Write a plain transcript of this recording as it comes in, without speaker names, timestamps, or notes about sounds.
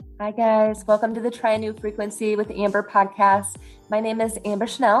Hi, guys. Welcome to the Try a New Frequency with Amber podcast. My name is Amber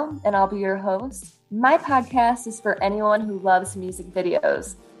Schnell, and I'll be your host. My podcast is for anyone who loves music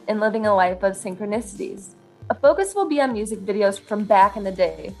videos and living a life of synchronicities. A focus will be on music videos from back in the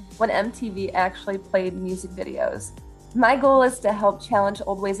day when MTV actually played music videos. My goal is to help challenge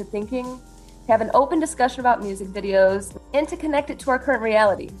old ways of thinking, to have an open discussion about music videos, and to connect it to our current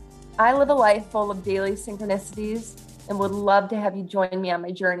reality. I live a life full of daily synchronicities and would love to have you join me on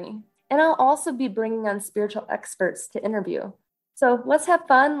my journey. And I'll also be bringing on spiritual experts to interview. So let's have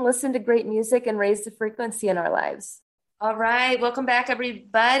fun, listen to great music, and raise the frequency in our lives. All right, welcome back,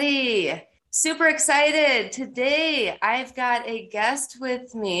 everybody. Super excited. Today, I've got a guest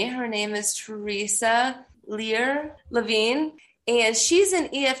with me. Her name is Theresa Lear, Levine, and she's an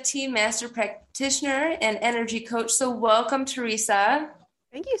EFT master practitioner and energy coach. So welcome, Theresa.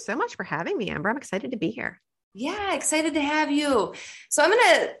 Thank you so much for having me, Amber. I'm excited to be here. Yeah, excited to have you. So I'm going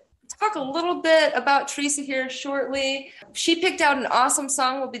to talk a little bit about Theresa here shortly. She picked out an awesome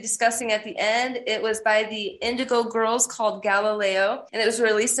song we'll be discussing at the end. It was by the Indigo Girls called Galileo, and it was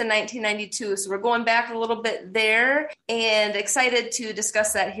released in 1992. So we're going back a little bit there and excited to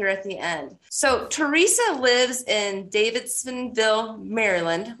discuss that here at the end. So Theresa lives in Davidsonville,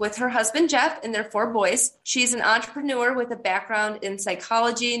 Maryland with her husband, Jeff, and their 4 boys. She's an entrepreneur with a background in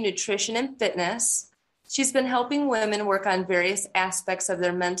psychology, nutrition, and fitness. She's been helping women work on various aspects of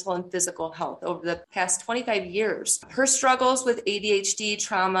their mental and physical health over the past 25 years. Her struggles with ADHD,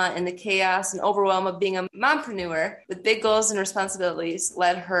 trauma, and the chaos and overwhelm of being a mompreneur with big goals and responsibilities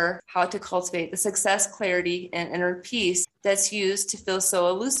led her how to cultivate the success, clarity, and inner peace that's used to feel so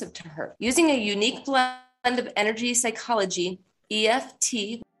elusive to her. Using a unique blend of energy psychology,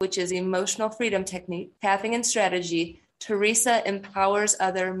 EFT, which is emotional freedom technique, tapping, and strategy, Theresa empowers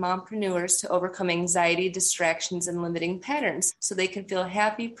other mompreneurs to overcome anxiety, distractions, and limiting patterns so they can feel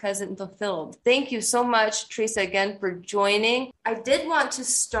happy, present, and fulfilled. Thank you so much, Theresa, again for joining. I did want to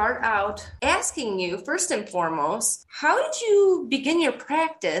start out asking you, first and foremost, how did you begin your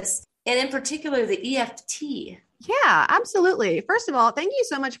practice, and in particular, the EFT? Yeah, absolutely. First of all, thank you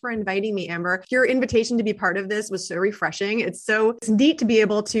so much for inviting me, Amber. Your invitation to be part of this was so refreshing. It's neat to be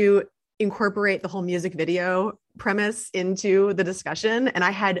able to incorporate the whole music video premise into the discussion. And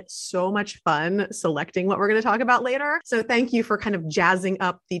I had so much fun selecting what we're going to talk about later. So thank you for kind of jazzing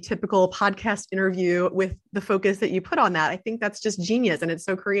up the typical podcast interview with the focus that you put on that. I think that's just genius and it's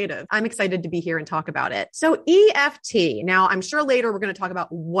so creative. I'm excited to be here and talk about it. So EFT, now I'm sure later we're going to talk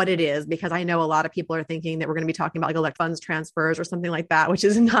about what it is, because I know a lot of people are thinking that we're going to be talking about like elect funds transfers or something like that, which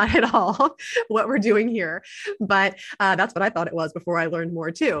is not at all what we're doing here. But that's what I thought it was before I learned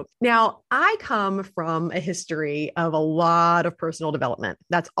more too. Now, I come from a history of a lot of personal development.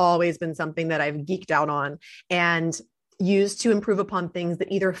 That's always been something that I've geeked out on and used to improve upon things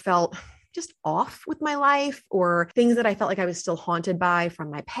that either felt just off with my life or things that I felt like I was still haunted by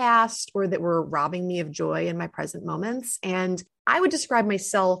from my past or that were robbing me of joy in my present moments. And I would describe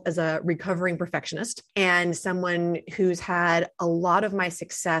myself as a recovering perfectionist and someone who's had a lot of my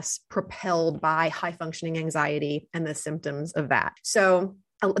success propelled by high functioning anxiety and the symptoms of that. So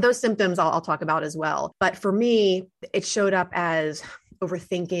those symptoms I'll talk about as well. But for me, it showed up as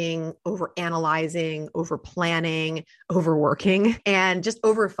overthinking, overanalyzing, overplanning, overworking, and just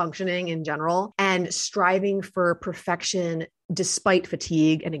overfunctioning in general, and striving for perfection despite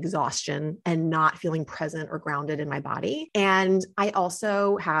fatigue and exhaustion and not feeling present or grounded in my body. And I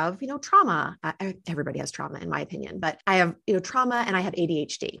also have, trauma. Everybody has trauma in my opinion, but I have, trauma and I have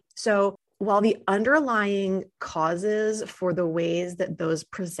ADHD. So while the underlying causes for the ways that those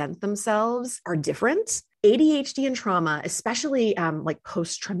present themselves are different, ADHD and trauma, especially like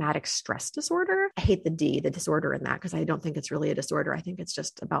post-traumatic stress disorder, I hate the disorder in that, because I don't think it's really a disorder. I think it's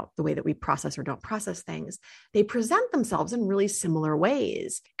just about the way that we process or don't process things. They present themselves in really similar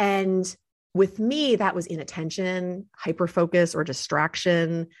ways. And with me, that was inattention, hyperfocus or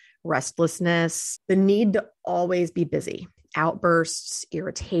distraction, restlessness, the need to always be busy, outbursts,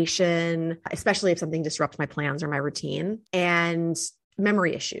 irritation, especially if something disrupts my plans or my routine, and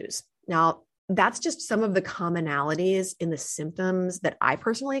memory issues. Now, that's just some of the commonalities in the symptoms that I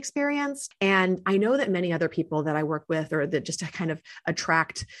personally experienced. And I know that many other people that I work with or that just kind of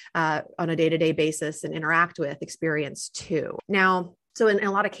attract on a day-to-day basis and interact with experience too. Now, so in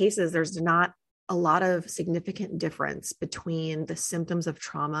a lot of cases, there's not a lot of significant difference between the symptoms of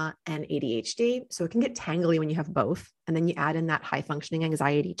trauma and ADHD. So it can get tangly when you have both. And then you add in that high functioning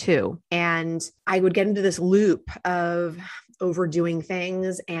anxiety too. And I would get into this loop of overdoing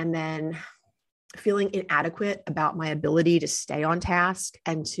things and then feeling inadequate about my ability to stay on task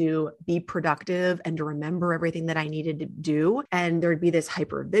and to be productive and to remember everything that I needed to do. And there'd be this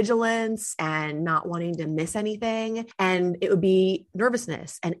hypervigilance and not wanting to miss anything. And it would be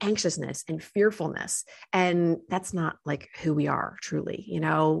nervousness and anxiousness and fearfulness. And that's not like who we are truly.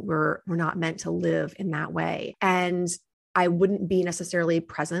 We're not meant to live in that way. And I wouldn't be necessarily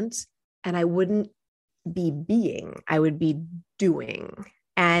present, and I wouldn't be being, I would be doing.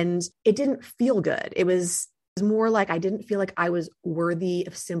 And it didn't feel good. It was more like I didn't feel like I was worthy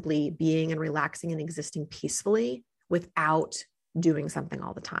of simply being and relaxing and existing peacefully without doing something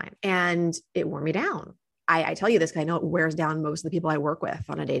all the time. And it wore me down. I tell you this because I know it wears down most of the people I work with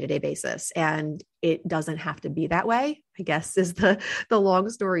on a day-to-day basis. And it doesn't have to be that way, I guess, is the long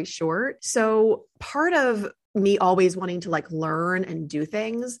story short. So part of me always wanting to learn and do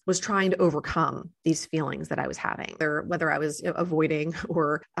things was trying to overcome these feelings that I was having, or whether I was avoiding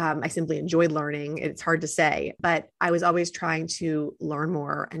or I simply enjoyed learning. It's hard to say, but I was always trying to learn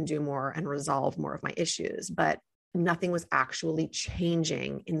more and do more and resolve more of my issues. But nothing was actually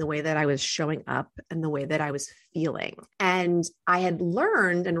changing in the way that I was showing up and the way that I was feeling. And I had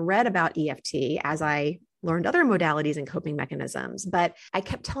learned and read about EFT as I learned other modalities and coping mechanisms, but I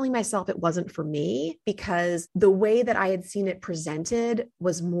kept telling myself it wasn't for me because the way that I had seen it presented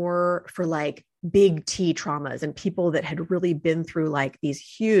was more for big T traumas and people that had really been through these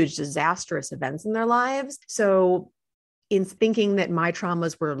huge disastrous events in their lives. So in thinking that my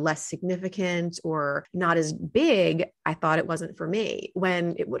traumas were less significant or not as big, I thought it wasn't for me,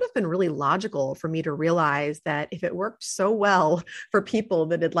 when it would have been really logical for me to realize that if it worked so well for people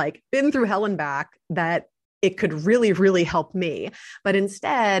that had been through hell and back, that it could really, really help me. But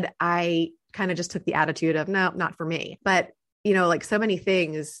instead, I kind of just took the attitude of, no, not for me. But, so many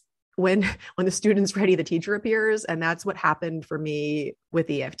things, when the student's ready, the teacher appears. And that's what happened for me with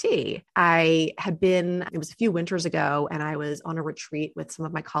EFT. It was a few winters ago, and I was on a retreat with some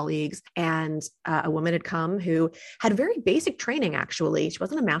of my colleagues, and a woman had come who had very basic training, actually. She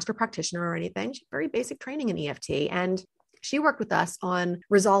wasn't a master practitioner or anything. She had very basic training in EFT. And she worked with us on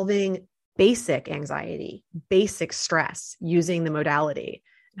resolving basic anxiety, basic stress using the modality.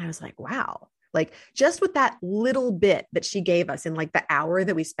 And I was like, wow. Just with that little bit that she gave us in the hour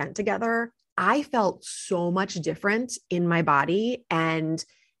that we spent together, I felt so much different in my body. And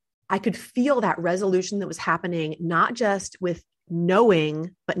I could feel that resolution that was happening, not just with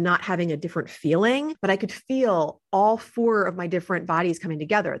knowing, but not having a different feeling, but I could feel all four of my different bodies coming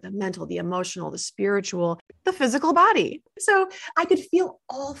together: the mental, the emotional, the spiritual, the physical body. So I could feel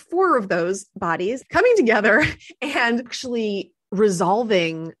all four of those bodies coming together and actually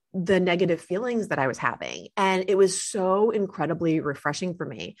resolving the negative feelings that I was having. And it was so incredibly refreshing for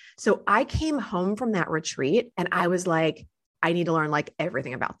me. So I came home from that retreat and I was like, I need to learn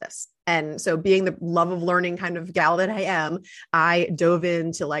everything about this. And so, being the love of learning kind of gal that I am, I dove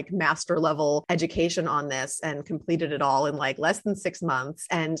into master level education on this and completed it all in less than 6 months.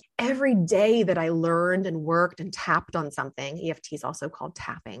 And every day that I learned and worked and tapped on something, EFT is also called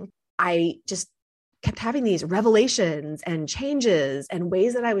tapping, I just kept having these revelations and changes and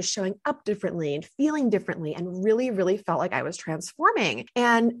ways that I was showing up differently and feeling differently, and really, really felt like I was transforming.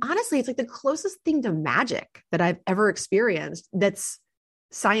 And honestly, it's the closest thing to magic that I've ever experienced that's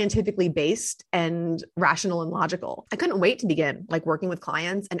scientifically based and rational and logical. I couldn't wait to begin working with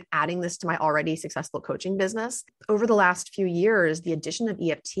clients and adding this to my already successful coaching business. Over the last few years, the addition of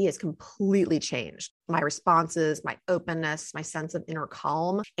EFT has completely changed my responses, my openness, my sense of inner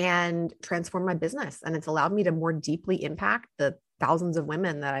calm, and transformed my business. And it's allowed me to more deeply impact the thousands of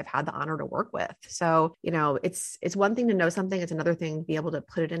women that I've had the honor to work with. So, it's one thing to know something. It's another thing to be able to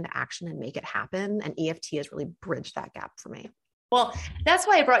put it into action and make it happen. And EFT has really bridged that gap for me. Well, that's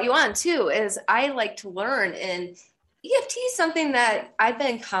why I brought you on too, is I like to learn, and EFT is something that I've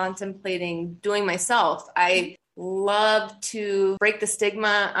been contemplating doing myself. I love to break the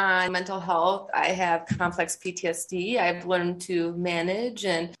stigma on mental health. I have complex PTSD. I've learned to manage,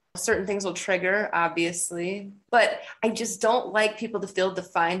 and certain things will trigger, obviously, but I just don't like people to feel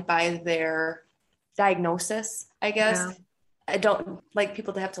defined by their diagnosis, I guess. Yeah. I don't like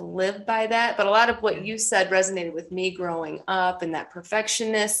people to have to live by that. But a lot of what you said resonated with me growing up, and that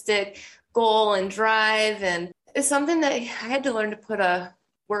perfectionistic goal and drive. And it's something that I had to learn to put a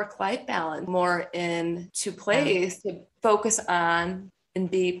work-life balance more into place, to focus on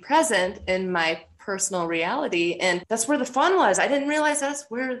and be present in my personal reality. And that's where the fun was. I didn't realize that's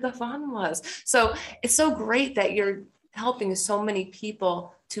where the fun was. So it's so great that you're helping so many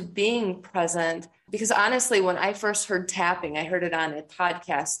people to being present. Because honestly, when I first heard tapping, I heard it on a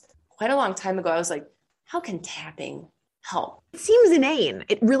podcast quite a long time ago. I was like, how can tapping help. It seems inane.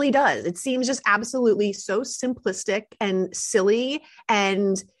 It really does. It seems just absolutely so simplistic and silly.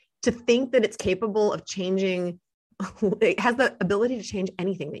 And to think that it's capable of changing, it has the ability to change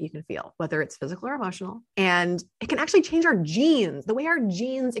anything that you can feel, whether it's physical or emotional. And it can actually change our genes, the way our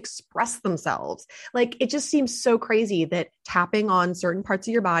genes express themselves. Like, it just seems so crazy that tapping on certain parts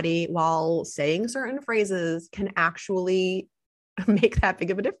of your body while saying certain phrases can actually make that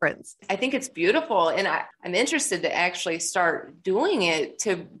big of a difference. I think it's beautiful. And I'm interested to actually start doing it,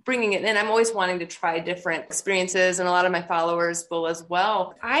 to bringing it in. I'm always wanting to try different experiences, and a lot of my followers will as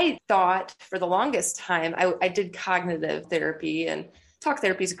well. I thought for the longest time, I did cognitive therapy, and talk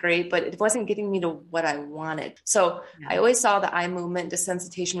therapy is great, but it wasn't getting me to what I wanted. So I always saw the eye movement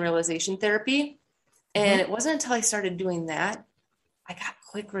desensitization realization therapy. And it wasn't until I started doing that, I got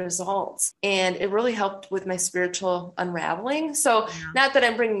quick results, and it really helped with my spiritual unraveling. So not that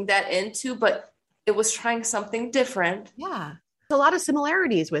I'm bringing that into, but it was trying something different. Yeah. A lot of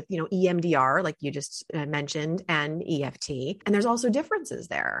similarities with, EMDR, like you just mentioned, and EFT. And there's also differences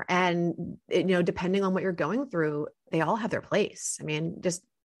there. And, depending on what you're going through, they all have their place. I mean, just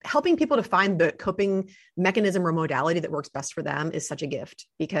helping people to find the coping mechanism or modality that works best for them is such a gift,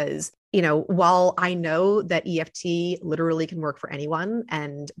 because, while I know that EFT literally can work for anyone,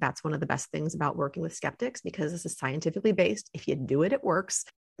 and that's one of the best things about working with skeptics, because this is scientifically based. If you do it, it works.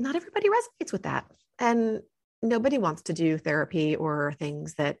 Not everybody resonates with that. And nobody wants to do therapy or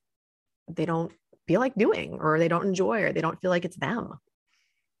things that they don't feel like doing, or they don't enjoy, or they don't feel like it's them.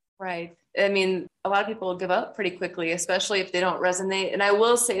 Right. I mean, a lot of people will give up pretty quickly, especially if they don't resonate. And I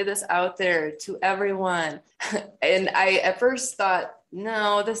will say this out there to everyone. And I at first thought,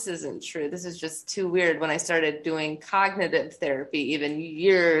 no, this isn't true. This is just too weird. When I started doing cognitive therapy, even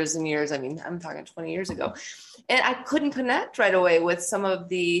years and years, I mean, I'm talking 20 years ago, and I couldn't connect right away with some of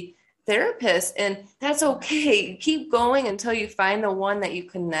the therapists, and that's okay. Keep going until you find the one that you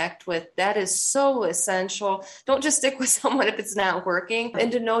connect with. That is so essential. Don't just stick with someone if it's not working,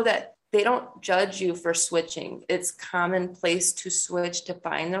 and to know that they don't judge you for switching. It's commonplace to switch to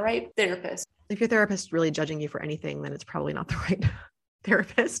find the right therapist. If your therapist is really judging you for anything, then it's probably not the right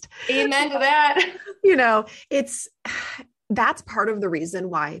therapist. Amen to that. That's part of the reason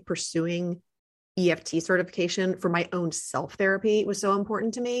why pursuing EFT certification for my own self-therapy was so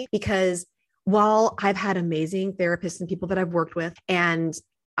important to me, because while I've had amazing therapists and people that I've worked with, and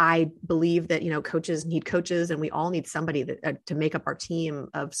I believe that, coaches need coaches, and we all need somebody to make up our team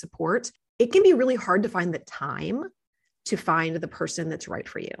of support, it can be really hard to find the time to find the person that's right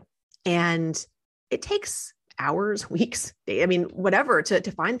for you. And it takes hours, weeks, whatever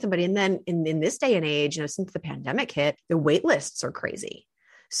to find somebody. And then in this day and age, since the pandemic hit, the wait lists are crazy.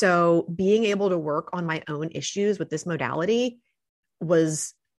 So being able to work on my own issues with this modality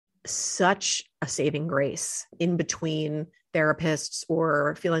was such a saving grace in between therapists,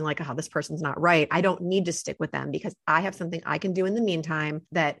 or feeling like, oh, this person's not right. I don't need to stick with them, because I have something I can do in the meantime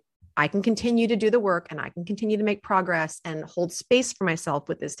that I can continue to do the work, and I can continue to make progress and hold space for myself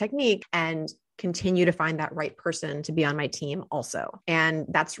with this technique, and continue to find that right person to be on my team also. And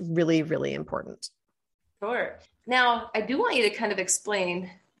that's really, really important. Sure. Now, I do want you to kind of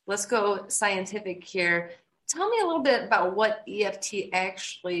explain, let's go scientific here. Tell me a little bit about what EFT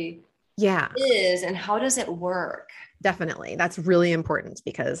actually is, and how does it work? Definitely. That's really important,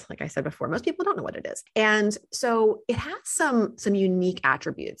 because like I said before, most people don't know what it is. And so it has some unique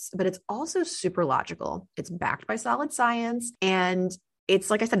attributes, but it's also super logical. It's backed by solid science. And it's,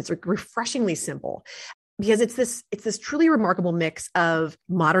 like I said, it's refreshingly simple, because it's this truly remarkable mix of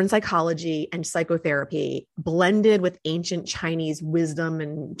modern psychology and psychotherapy blended with ancient Chinese wisdom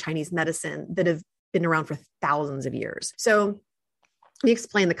and Chinese medicine that have been around for thousands of years. So let me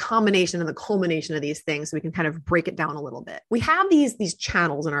explain the combination and the culmination of these things so we can kind of break it down a little bit. We have these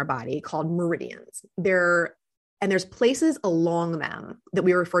channels in our body called meridians. There's places along them that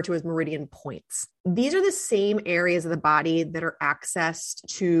we refer to as meridian points. These are the same areas of the body that are accessed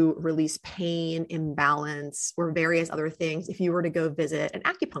to release pain, imbalance, or various other things if you were to go visit an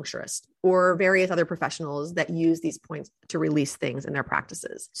acupuncturist or various other professionals that use these points to release things in their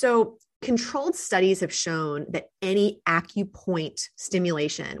practices. So controlled studies have shown that any acupoint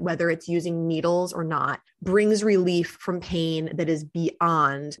stimulation, whether it's using needles or not, brings relief from pain that is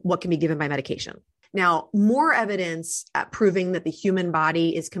beyond what can be given by medication. Now, more evidence proving that the human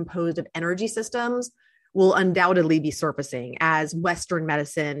body is composed of energy systems will undoubtedly be surfacing as Western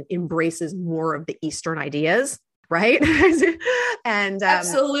medicine embraces more of the Eastern ideas, right? And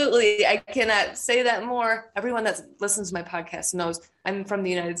absolutely. I cannot say that more. Everyone that listens to my podcast knows I'm from the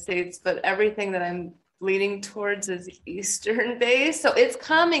United States, but everything that I'm leaning towards is Eastern based. So it's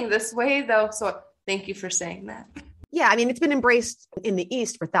coming this way, though. So thank you for saying that. Yeah, I mean, it's been embraced in the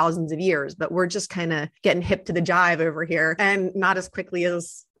East for thousands of years, but we're just kind of getting hip to the jive over here and not as quickly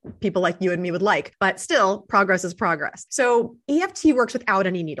as people like you and me would like, but still progress is progress. So EFT works without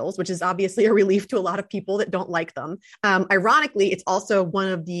any needles, which is obviously a relief to a lot of people that don't like them. Ironically, it's also one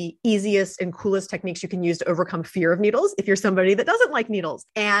of the easiest and coolest techniques you can use to overcome fear of needles if you're somebody that doesn't like needles.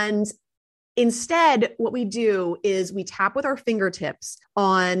 And instead, what we do is we tap with our fingertips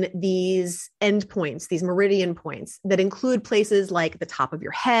on these endpoints, these meridian points that include places like the top of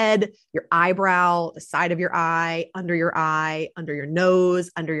your head, your eyebrow, the side of your eye, under your nose,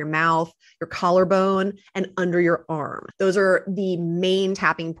 under your mouth, your collarbone, and under your arm. Those are the main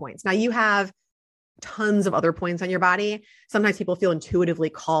tapping points. Now you have tons of other points on your body. Sometimes people feel intuitively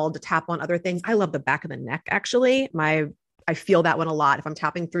called to tap on other things. I love the back of the neck, actually. I feel that one a lot. If I'm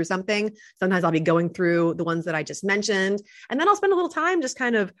tapping through something, sometimes I'll be going through the ones that I just mentioned. And then I'll spend a little time just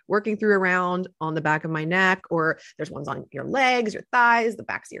kind of working through around on the back of my neck, or there's ones on your legs, your thighs, the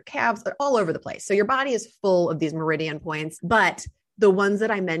backs of your calves. They're all over the place. So your body is full of these meridian points, but the ones that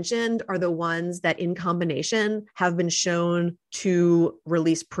I mentioned are the ones that in combination have been shown to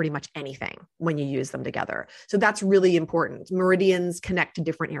release pretty much anything when you use them together. So that's really important. Meridians connect to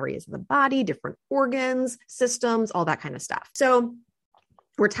different areas of the body, different organs, systems, all that kind of stuff. So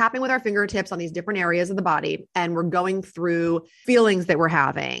we're tapping with our fingertips on these different areas of the body, and we're going through feelings that we're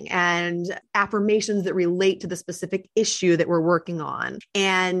having and affirmations that relate to the specific issue that we're working on.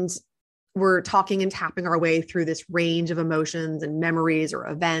 And we're talking and tapping our way through this range of emotions and memories or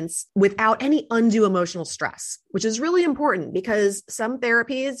events without any undue emotional stress, which is really important because some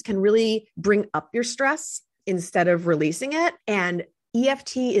therapies can really bring up your stress instead of releasing it. And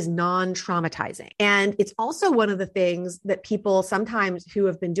EFT is non-traumatizing. And it's also one of the things that people sometimes who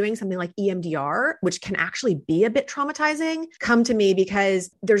have been doing something like EMDR, which can actually be a bit traumatizing, come to me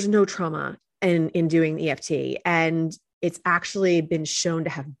because there's no trauma in doing EFT. And it's actually been shown to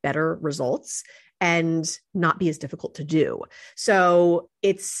have better results and not be as difficult to do. So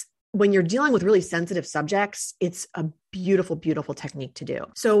it's when you're dealing with really sensitive subjects, it's a beautiful, beautiful technique to do.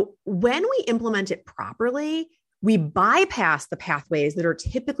 So when we implement it properly, we bypass the pathways that are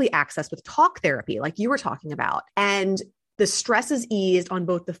typically accessed with talk therapy, like you were talking about. And the stress is eased on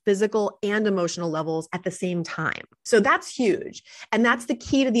both the physical and emotional levels at the same time. So that's huge. And that's the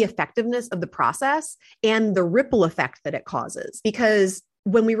key to the effectiveness of the process and the ripple effect that it causes. Because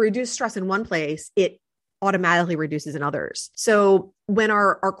when we reduce stress in one place, it automatically reduces in others. So when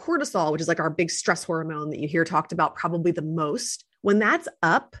our cortisol, which is like our big stress hormone that you hear talked about probably the most, when that's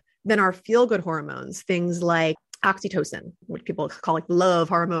up, then our feel-good hormones, things like oxytocin, which people call like love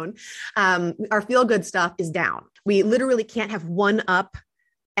hormone, our feel-good stuff is down. We literally can't have one up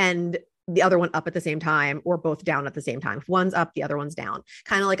and the other one up at the same time, or both down at the same time. If one's up, the other one's down,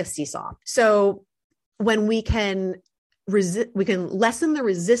 kind of like a seesaw. So when we can lessen the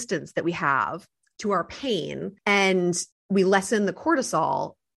resistance that we have to our pain and we lessen the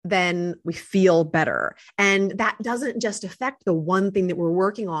cortisol, then we feel better. And that doesn't just affect the one thing that we're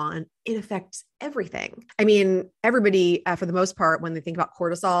working on, it affects everything. I mean, everybody, for the most part, when they think about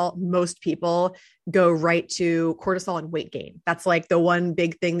cortisol, most people go right to cortisol and weight gain. That's like the one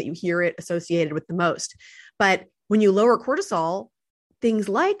big thing that you hear it associated with the most. But when you lower cortisol, things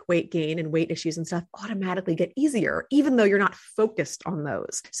like weight gain and weight issues and stuff automatically get easier, even though you're not focused on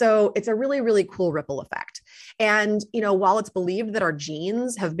those. So it's a really, really cool ripple effect. And, while it's believed that our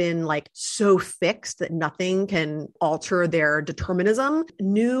genes have been like so fixed that nothing can alter their determinism,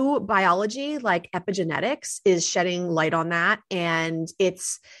 new biology like epigenetics is shedding light on that. And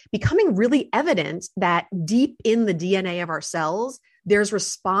it's becoming really evident that deep in the DNA of our cells, there's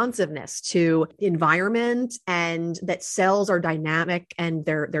responsiveness to environment and that cells are dynamic and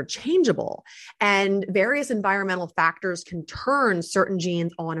they're changeable. And various environmental factors can turn certain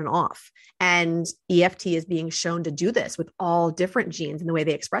genes on and off. And EFT is being shown to do this with all different genes and the way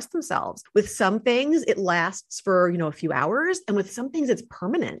they express themselves. With some things, it lasts for, a few hours. And with some things, it's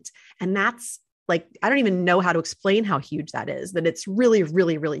permanent. And that's like, I don't even know how to explain how huge that is, that it's really,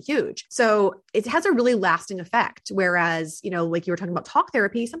 really, really huge. So it has a really lasting effect. Whereas, like you were talking about talk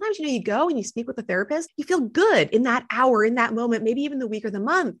therapy, sometimes, you go and you speak with a therapist, you feel good in that hour, in that moment, maybe even the week or the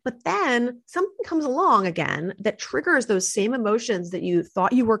month. But then something comes along again that triggers those same emotions that you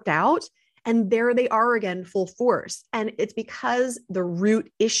thought you worked out. And there they are again, full force. And it's because the root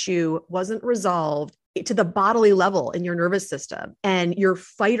issue wasn't resolved to the bodily level in your nervous system, and your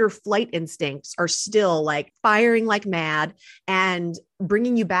fight or flight instincts are still like firing like mad and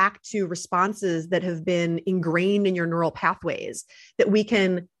bringing you back to responses that have been ingrained in your neural pathways that we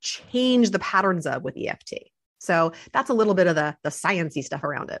can change the patterns of with EFT. So that's a little bit of the sciencey stuff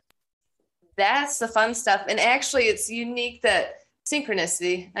around it. That's the fun stuff. And actually, it's unique that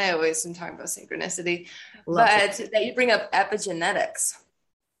synchronicity, I always am talking about synchronicity, but that you bring up epigenetics.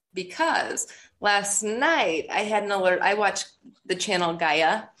 Because last night I had an alert. I watched the channel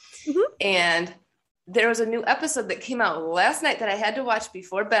Gaia, and there was a new episode that came out last night that I had to watch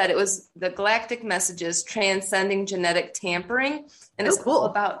before bed. It was the Galactic Messages Transcending Genetic Tampering, and it's all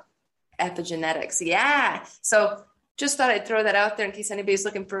about epigenetics. Yeah. So just thought I'd throw that out there in case anybody's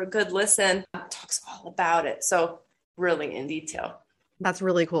looking for a good listen. It talks all about it. So really in detail. That's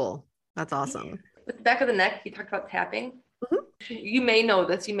really cool. That's awesome. With the back of the neck, you talked about tapping. You may know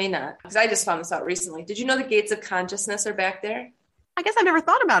this, you may not, because I just found this out recently. Did you know the gates of consciousness are back there? I guess I've never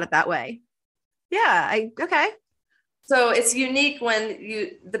thought about it that way. Yeah. Okay. So it's unique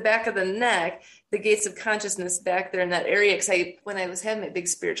when the back of the neck, the gates of consciousness back there in that area. Because when I was having my big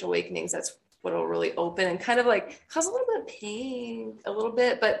spiritual awakenings, that's what will really open and kind of like cause a little bit of pain, a little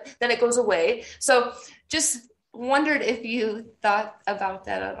bit, but then it goes away. So just wondered if you thought about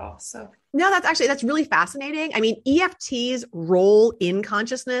that at all. So no, that's really fascinating. I mean, EFT's role in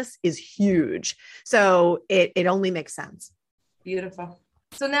consciousness is huge. So it only makes sense. Beautiful.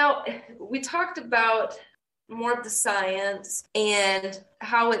 So now we talked about more of the science and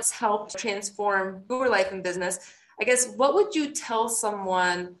how it's helped transform your life and business. I guess, what would you tell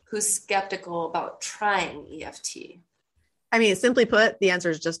someone who's skeptical about trying EFT? I mean, simply put, the answer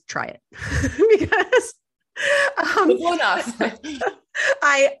is just try it. Because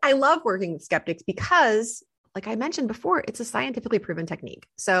I love working with skeptics because, like I mentioned before, it's a scientifically proven technique.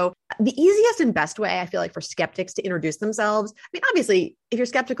 So the easiest and best way I feel like for skeptics to introduce themselves, I mean, obviously, if you're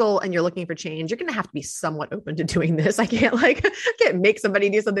skeptical and you're looking for change, you're going to have to be somewhat open to doing this. I can't make somebody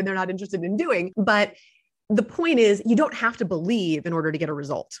do something they're not interested in doing. But the point is, you don't have to believe in order to get a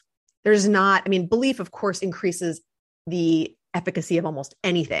result. Belief, of course, increases the efficacy of almost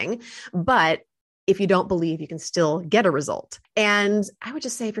anything, but if you don't believe, you can still get a result. And I would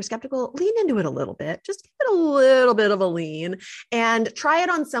just say, if you're skeptical, lean into it a little bit, just give it a little bit of a lean and try it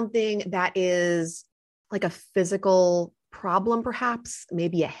on something that is like a physical problem, perhaps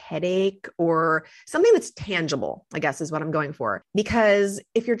maybe a headache or something that's tangible, I guess is what I'm going for. Because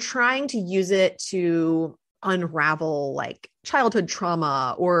if you're trying to use it to unravel like childhood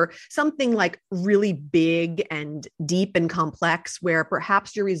trauma or something like really big and deep and complex where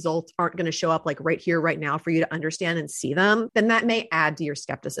perhaps your results aren't going to show up like right here, right now for you to understand and see them, then that may add to your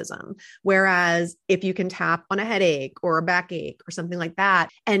skepticism. Whereas if you can tap on a headache or a backache or something like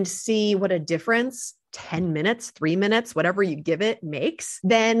that and see what a difference 10 minutes, 3 minutes, whatever you give it makes,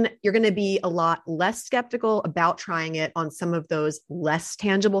 then you're going to be a lot less skeptical about trying it on some of those less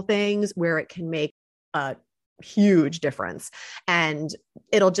tangible things where it can make a huge difference. And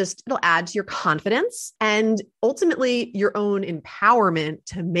it'll add to your confidence and ultimately your own empowerment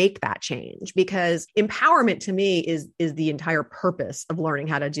to make that change, because empowerment to me is the entire purpose of learning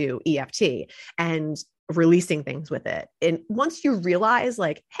how to do EFT and releasing things with it. And once you realize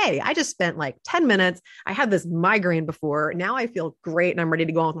like, hey, I just spent like 10 minutes, I had this migraine before, now I feel great and I'm ready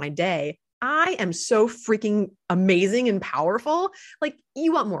to go on with my day. I am so freaking amazing and powerful. Like,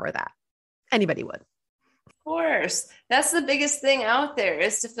 you want more of that. Anybody would. Of course. That's the biggest thing out there,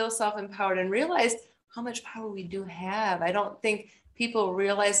 is to feel self-empowered and realize how much power we do have. I don't think people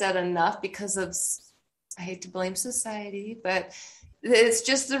realize that enough because of, I hate to blame society, but it's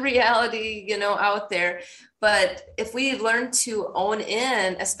just the reality, out there. But if we learn to own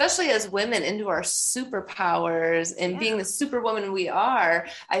in, especially as women, into our superpowers and being the superwoman we are,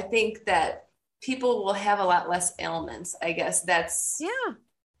 I think that people will have a lot less ailments. I guess that's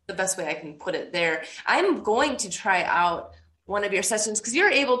the best way I can put it there. I'm going to try out one of your sessions because you're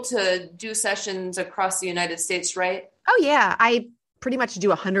able to do sessions across the United States, right? Oh yeah. I pretty much do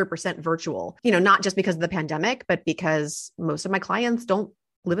 100% virtual, not just because of the pandemic, but because most of my clients don't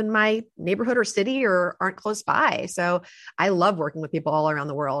live in my neighborhood or city or aren't close by. So I love working with people all around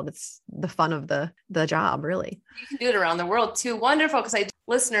the world. It's the fun of the job, really. You can do it around the world too. Wonderful. Because I do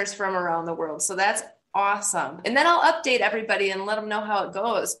listeners from around the world. So that's awesome. And then I'll update everybody and let them know how it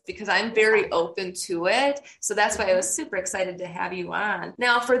goes, because I'm very open to it. So that's why I was super excited to have you on.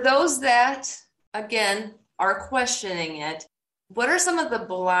 Now, for those that, again, are questioning it, what are some of the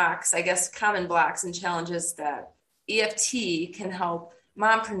blocks, I guess, common blocks and challenges that EFT can help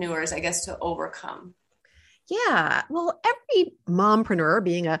mompreneurs, I guess, to overcome? Yeah. Well, every mompreneur,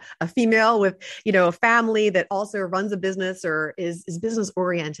 being a female with, a family that also runs a business or is business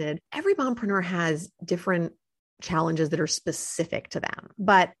oriented, every mompreneur has different challenges that are specific to them.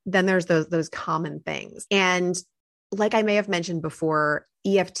 But then there's those common things. And like I may have mentioned before,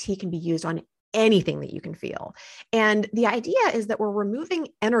 EFT can be used on anything that you can feel. And the idea is that we're removing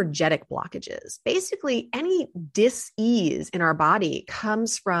energetic blockages. Basically, any dis-ease in our body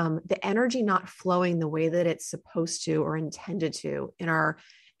comes from the energy not flowing the way that it's supposed to or intended to in our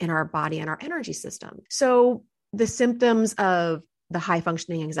body and our energy system. So the symptoms of the high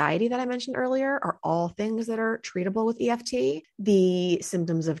functioning anxiety that I mentioned earlier are all things that are treatable with EFT. The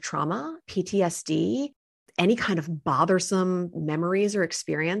symptoms of trauma, PTSD, any kind of bothersome memories or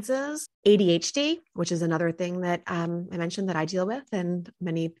experiences, ADHD, which is another thing that I mentioned that I deal with and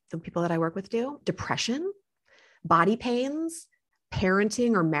many of the people that I work with do, depression, body pains,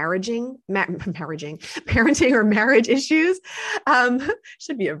 parenting or parenting or marriage issues.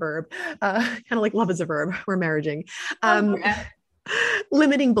 Should be a verb, kind of like love is a verb. We're marrying.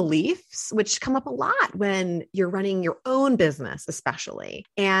 Limiting beliefs, which come up a lot when you're running your own business, especially,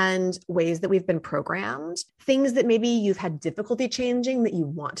 and ways that we've been programmed, things that maybe you've had difficulty changing that you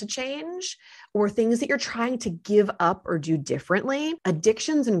want to change, or things that you're trying to give up or do differently.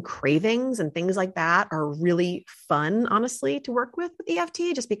 Addictions and cravings and things like that are really fun, honestly, to work with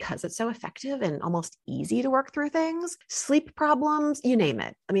EFT, just because it's so effective and almost easy to work through things. Sleep problems, you name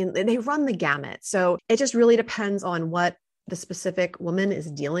it. I mean, they run the gamut. So it just really depends on what the specific woman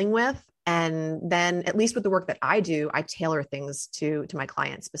is dealing with. And then, at least with the work that I do, I tailor things to my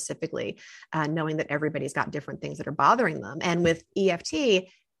clients specifically, knowing that everybody's got different things that are bothering them. And with EFT, you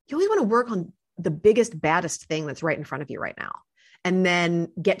always want to work on the biggest, baddest thing that's right in front of you right now, and then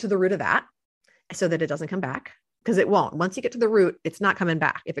get to the root of that so that it doesn't come back, because it won't. Once you get to the root, it's not coming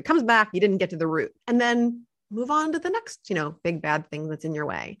back. If it comes back, you didn't get to the root. And then move on to the next, big bad thing that's in your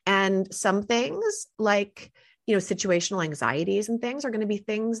way. And some things like situational anxieties and things are going to be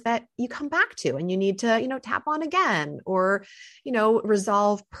things that you come back to and you need to, tap on again or,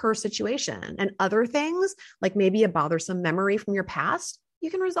 resolve per situation. And other things, like maybe a bothersome memory from your past, you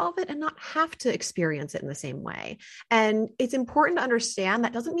can resolve it and not have to experience it in the same way. And it's important to understand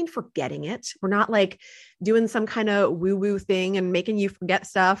that doesn't mean forgetting it. We're not like doing some kind of woo-woo thing and making you forget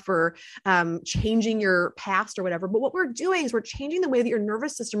stuff or changing your past or whatever. But what we're doing is we're changing the way that your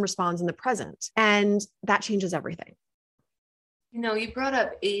nervous system responds in the present. And that changes everything. You brought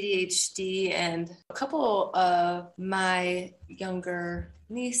up ADHD, and a couple of my younger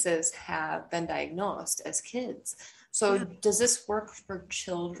nieces have been diagnosed as kids. So does this work for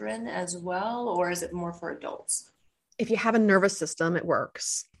children as well, or is it more for adults? If you have a nervous system, it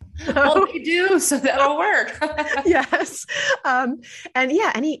works. Well, they do, so that'll work. Yes. And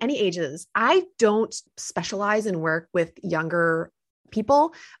yeah, any ages. I don't specialize in work with younger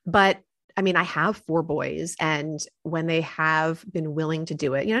people, but I mean, I have 4 boys, and when they have been willing to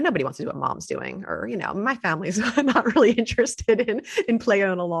do it, nobody wants to do what mom's doing, or, my family's not really interested in playing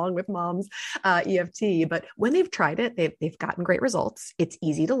along with mom's EFT, but when they've tried it, they've gotten great results. It's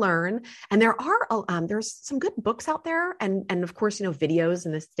easy to learn. And there's some good books out there. And of course, videos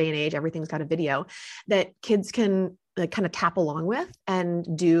in this day and age, everything's got a video that kids can kind of tap along with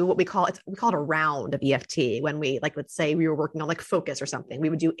and do what we call it a round of EFT. When we, like, let's say we were working on like focus or something, we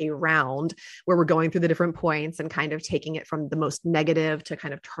would do a round where we're going through the different points and kind of taking it from the most negative to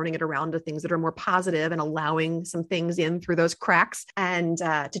kind of turning it around to things that are more positive and allowing some things in through those cracks and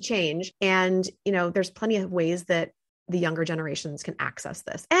to change. And, there's plenty of ways that the younger generations can access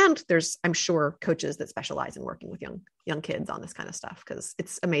this. And there's, I'm sure, coaches that specialize in working with young kids on this kind of stuff, because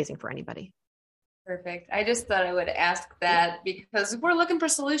it's amazing for anybody. Perfect. I just thought I would ask that because we're looking for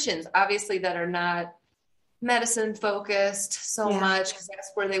solutions, obviously, that are not medicine focused so much, because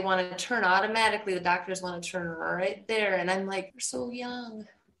that's where they want to turn automatically. The doctors want to turn right there. And I'm like, you're so young.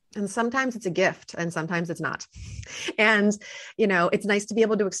 And sometimes it's a gift and sometimes it's not. And, it's nice to be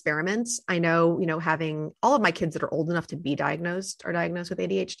able to experiment. I know, having all of my kids that are old enough to be diagnosed are diagnosed with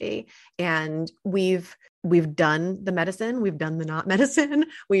ADHD. And we've done the medicine, we've done the not medicine,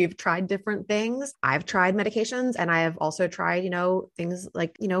 we've tried different things. I've tried medications, and I have also tried, things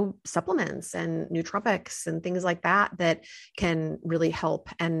like, supplements and nootropics and things like that can really help.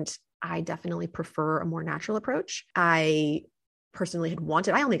 And I definitely prefer a more natural approach. I personally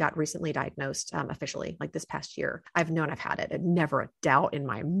I only got recently diagnosed officially, like this past year. I've known I've had it, and never a doubt in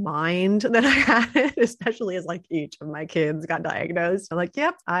my mind that I had it, especially as like each of my kids got diagnosed. I'm like,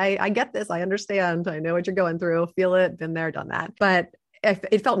 yep, I get this. I understand. I know what you're going through. Feel it. Been there, done that. But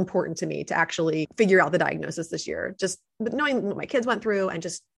it felt important to me to actually figure out the diagnosis this year, just knowing what my kids went through and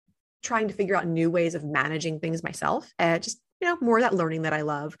just trying to figure out new ways of managing things myself. More of that learning that I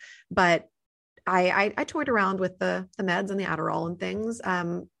love. But I toyed around with the meds and the Adderall and things.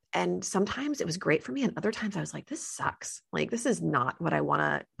 And sometimes it was great for me. And other times I was like, this sucks. Like, this is not what I want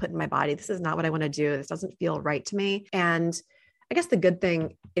to put in my body. This is not what I want to do. This doesn't feel right to me. And I guess the good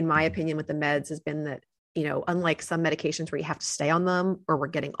thing, in my opinion, with the meds has been that, unlike some medications where you have to stay on them or where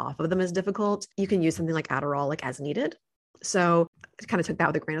getting off of them is difficult, you can use something like Adderall like as needed. So I kind of took that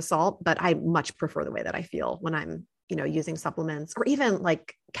with a grain of salt, but I much prefer the way that I feel when I'm, using supplements, or even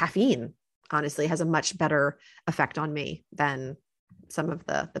like caffeine, honestly, has a much better effect on me than some of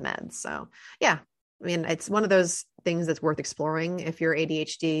the meds. So yeah, I mean, it's one of those things that's worth exploring if your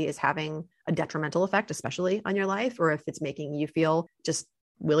ADHD is having a detrimental effect, especially on your life, or if it's making you feel just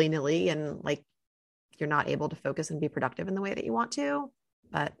willy-nilly and like you're not able to focus and be productive in the way that you want to.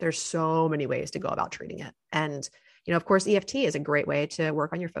 But there's so many ways to go about treating it. And, of course, EFT is a great way to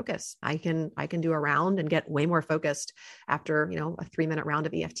work on your focus. I can do a round and get way more focused after, a 3-minute round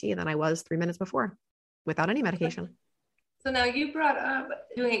of EFT than I was 3 minutes before without any medication. So now you brought up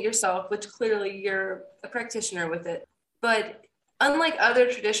doing it yourself, which clearly you're a practitioner with it. But unlike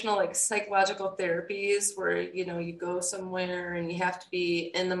other traditional like psychological therapies where, you go somewhere and you have to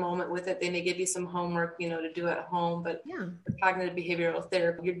be in the moment with it, they may give you some homework, to do at home. But for cognitive behavioral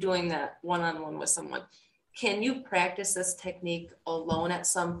therapy, you're doing that one-on-one with someone. Can you practice this technique alone at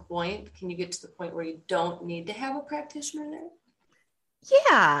some point? Can you get to the point where you don't need to have a practitioner there?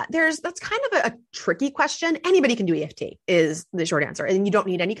 Yeah, that's kind of a tricky question. Anybody can do EFT is the short answer. And you don't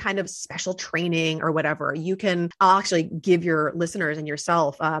need any kind of special training or whatever. I'll actually give your listeners and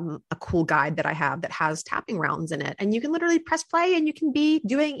yourself a cool guide that I have that has tapping rounds in it. And you can literally press play and you can be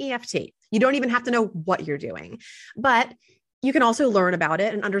doing EFT. You don't even have to know what you're doing, but you can also learn about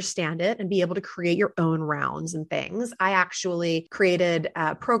it and understand it and be able to create your own rounds and things. I actually created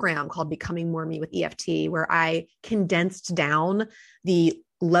a program called Becoming More Me with EFT, where I condensed down the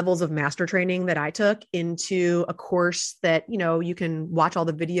levels of master training that I took into a course that, you can watch all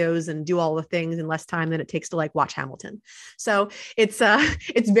the videos and do all the things in less time than it takes to like watch Hamilton. So it's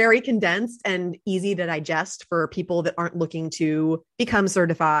very condensed and easy to digest for people that aren't looking to become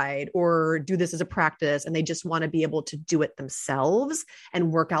certified or do this as a practice, and they just want to be able to do it themselves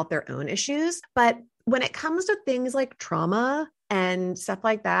and work out their own issues. But when it comes to things like trauma and stuff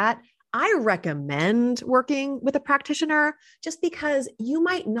like that, I recommend working with a practitioner just because you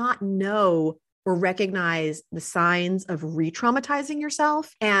might not know or recognize the signs of re-traumatizing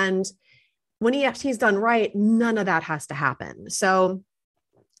yourself. And when EFT is done right, none of that has to happen. So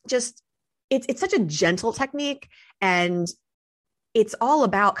just, it's such a gentle technique, and it's all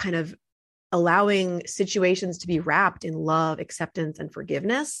about kind of allowing situations to be wrapped in love, acceptance, and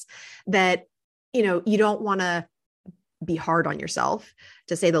forgiveness that, you don't want to be hard on yourself,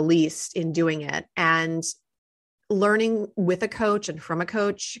 to say the least, in doing it. And learning with a coach and from a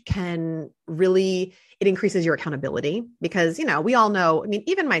coach it increases your accountability because, we all know, I mean,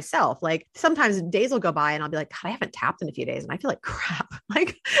 even myself, like sometimes days will go by and I'll be like, God, I haven't tapped in a few days and I feel like crap.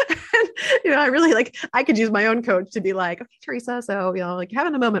 Like, and, I really I could use my own coach to be like, okay, Theresa, so,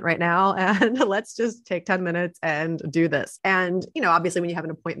 having a moment right now and let's just take 10 minutes and do this. And, obviously when you have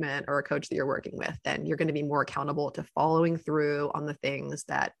an appointment or a coach that you're working with, then you're going to be more accountable to following through on the things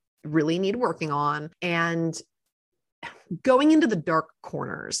that really need working on and going into the dark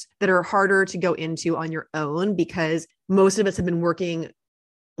corners that are harder to go into on your own, because most of us have been working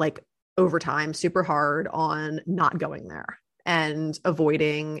like overtime super hard on not going there and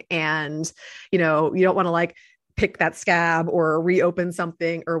avoiding. And, you don't want to like pick that scab or reopen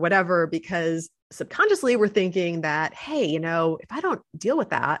something or whatever, because subconsciously we're thinking that, hey, if I don't deal with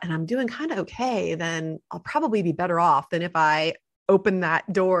that and I'm doing kind of okay, then I'll probably be better off than if I open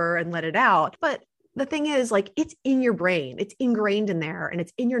that door and let it out. But the thing is, like, it's in your brain, it's ingrained in there, and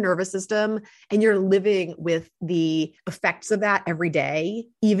it's in your nervous system, and you're living with the effects of that every day,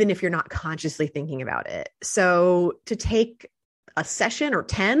 even if you're not consciously thinking about it. So to take a session or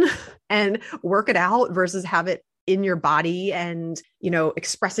 10 and work it out versus have it in your body and,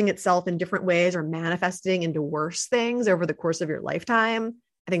 expressing itself in different ways or manifesting into worse things over the course of your lifetime,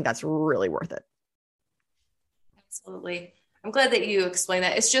 I think that's really worth it. Absolutely. I'm glad that you explained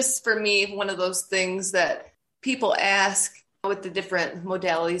that. It's just, for me, one of those things that people ask with the different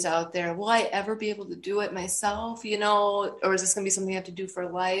modalities out there. Will I ever be able to do it myself, or is this going to be something I have to do for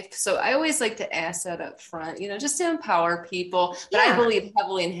life? So I always like to ask that up front, just to empower people. But I believe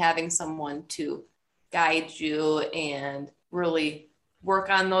heavily in having someone to guide you and really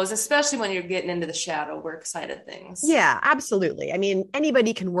work on those, especially when you're getting into the shadow work side of things. Yeah, absolutely. I mean,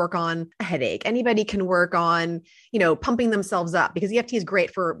 anybody can work on a headache. Anybody can work on, pumping themselves up, because EFT is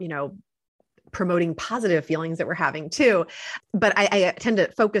great for, promoting positive feelings that we're having too. But I tend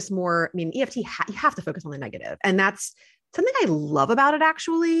to focus more. I mean, EFT, you have to focus on the negative. And that's something I love about it,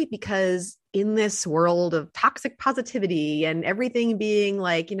 actually, because in this world of toxic positivity and everything being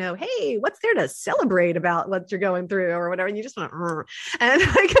like, hey, what's there to celebrate about what you're going through or whatever. And you just want to, and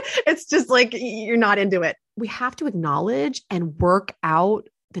like, it's just like, you're not into it. We have to acknowledge and work out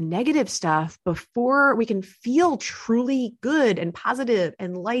the negative stuff before we can feel truly good and positive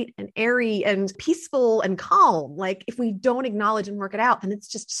and light and airy and peaceful and calm. Like if we don't acknowledge and work it out, then it's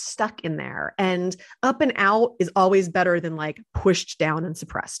just stuck in there, and up and out is always better than like pushed down and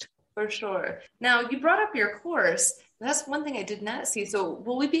suppressed. For sure. Now you brought up your course. That's one thing I did not see. So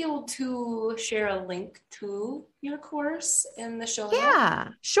will we be able to share a link to your course in the show notes? Yeah,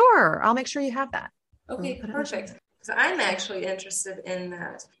 sure. I'll make sure you have that. Okay, perfect. So I'm actually interested in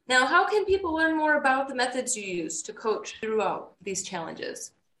that. Now, how can people learn more about the methods you use to coach throughout these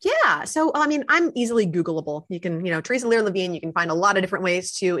challenges? Yeah. So, I mean, I'm easily Googleable. You can, Theresa Lear Levine, you can find a lot of different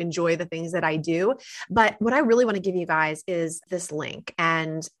ways to enjoy the things that I do. But what I really want to give you guys is this link.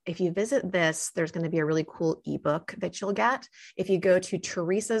 And if you visit this, there's going to be a really cool ebook that you'll get. If you go to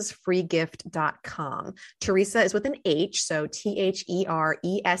theresasfreegift.com, Theresa is with an H. So THERESAS,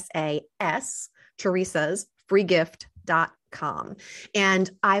 theresasfreegift.com.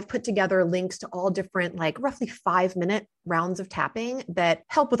 And I've put together links to all different, like roughly 5-minute rounds of tapping that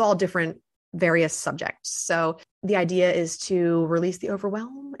help with all different various subjects. So the idea is to release the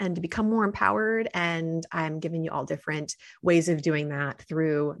overwhelm and to become more empowered. And I'm giving you all different ways of doing that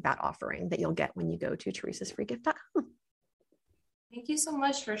through that offering that you'll get when you go to theresasfreegift.com. Thank you so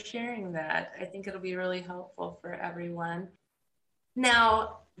much for sharing that. I think it'll be really helpful for everyone.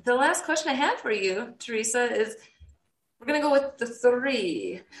 Now, the last question I have for you, Theresa, is we're going to go with the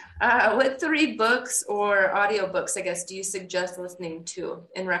 3. What 3 books or audiobooks, I guess, do you suggest listening to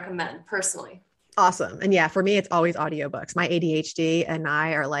and recommend personally? Awesome. And yeah, for me, it's always audiobooks. My ADHD and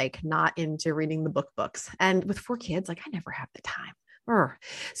I are like not into reading the books. And with 4 kids, like I never have the time.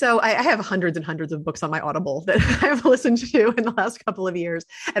 So I have hundreds and hundreds of books on my Audible that I've listened to in the last couple of years.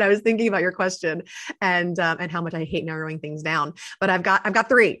 And I was thinking about your question and how much I hate narrowing things down. But I've got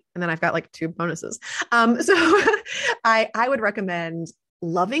 3, and then I've got like 2 bonuses. So I would recommend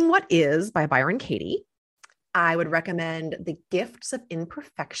Loving What Is by Byron Katie. I would recommend The Gifts of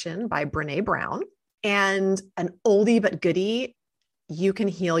Imperfection by Brené Brown, and an oldie but goodie, You Can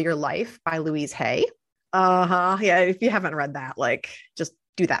Heal Your Life by Louise Hay. Yeah. If you haven't read that, like just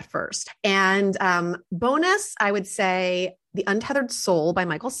do that first. And bonus, I would say The Untethered Soul by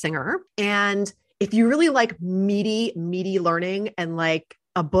Michael Singer. And if you really like meaty learning and like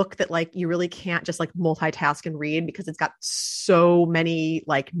a book that like you really can't just like multitask and read because it's got so many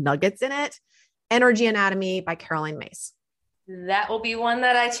like nuggets in it, Energy Anatomy by Caroline Myss. That will be one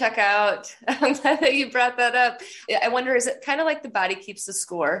that I check out. I'm glad that you brought that up. I wonder, is it kind of like The Body Keeps the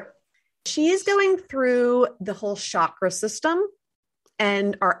Score? She's going through the whole chakra system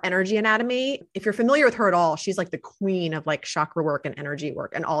and our energy anatomy. If you're familiar with her at all, she's like the queen of like chakra work and energy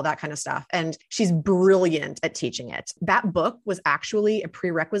work and all that kind of stuff. And she's brilliant at teaching it. That book was actually a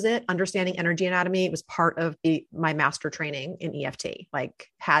prerequisite. Understanding energy anatomy was part of my master training in EFT. Like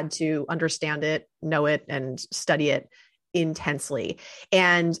had to understand it, know it, and study it intensely.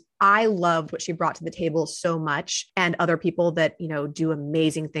 And I loved what she brought to the table so much, and other people that, do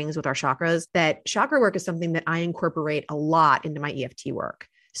amazing things with our chakras, that chakra work is something that I incorporate a lot into my EFT work.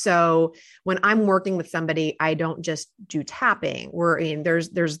 So when I'm working with somebody, I don't just do tapping. There's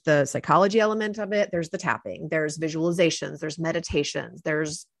the psychology element of it. There's the tapping, there's visualizations, there's meditations,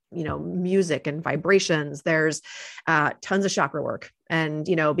 there's, music and vibrations. There's tons of chakra work. And,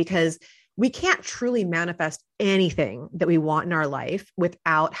 because we can't truly manifest anything that we want in our life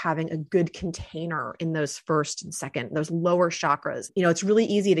without having a good container in those first and second, those lower chakras. It's really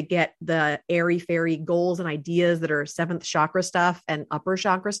easy to get the airy fairy goals and ideas that are 7th chakra stuff and upper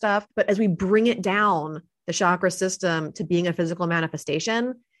chakra stuff. But as we bring it down the chakra system to being a physical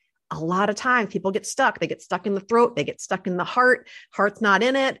manifestation, a lot of times people get stuck. They get stuck in the throat. They get stuck in the heart's not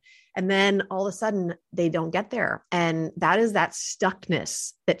in it. And then all of a sudden they don't get there. And that is that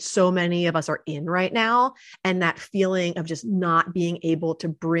stuckness that so many of us are in right now. And that feeling of just not being able to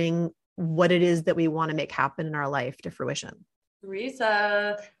bring what it is that we want to make happen in our life to fruition.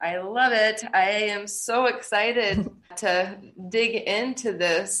 Theresa, I love it. I am so excited to dig into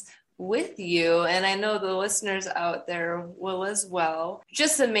this with you. And I know the listeners out there will as well.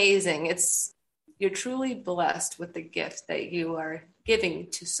 Just amazing. You're truly blessed with the gift that you are giving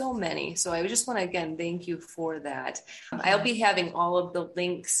to so many. So I just want to, again, thank you for that. I'll be having all of the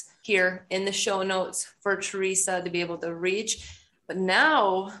links here in the show notes for Theresa to be able to reach. But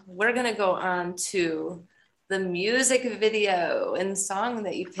now we're going to go on to the music video and song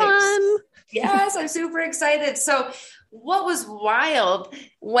that you picked. Fun. Yes, I'm super excited. So what was wild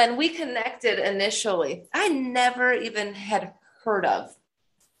when we connected initially, I never even had heard of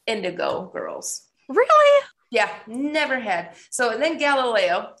Indigo Girls. Really? Yeah, never had. So and then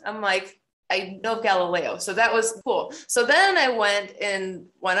Galileo, I'm like, I know Galileo. So that was cool. So then I went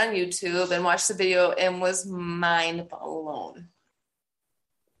on YouTube and watched the video and was mind blown.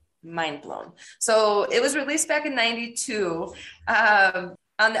 Mind blown. So it was released back in 92 on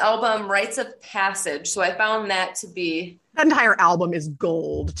the album Rites of Passage. So I found that to be. That entire album is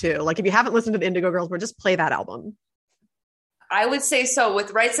gold too. Like if you haven't listened to the Indigo Girls, just play that album. I would say so,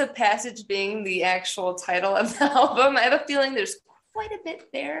 with Rites of Passage being the actual title of the album. I have a feeling there's quite a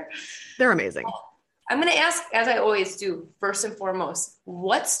bit there. They're amazing. I'm going to ask, as I always do, first and foremost,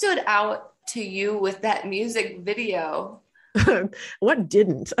 what stood out to you with that music video? What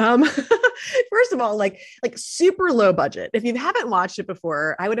didn't? First of all, like super low budget. If you haven't watched it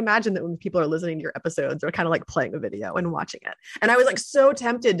before, I would imagine that when people are listening to your episodes, they're kind of like playing a video and watching it. And I was like so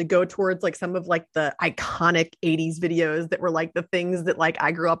tempted to go towards like some of like the iconic 80s videos that were like the things that like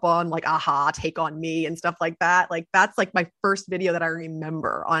I grew up on, like Aha, Take on Me and stuff like that. Like that's like my first video that I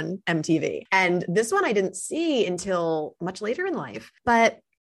remember on MTV. And this one I didn't see until much later in life, but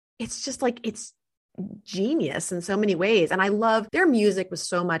it's just like, it's genius in so many ways. And I love their music was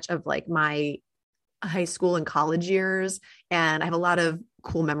so much of like my high school and college years. And I have a lot of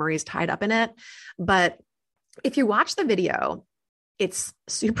cool memories tied up in it. But if you watch the video, it's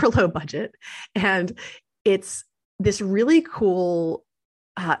super low budget. And it's this really cool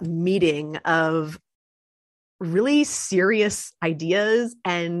meeting of really serious ideas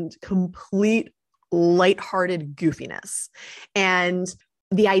and complete lighthearted goofiness. And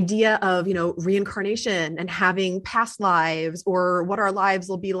the idea of, you know, reincarnation and having past lives or what our lives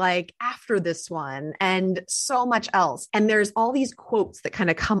will be like after this one and so much else. And there's all these quotes that kind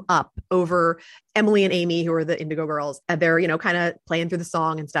of come up over Emily and Amy, who are the Indigo Girls. And they're, you know, kind of playing through the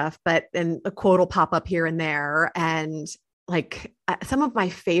song and stuff, but then a quote will pop up here and there. And like some of my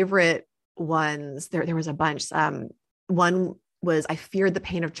favorite ones, there was a bunch. One was, I feared the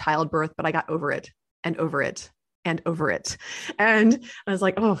pain of childbirth, but I got over it and over it and over it. And I was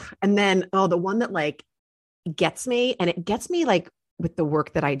like, oh, and then, oh, the one that like gets me, and it gets me like with the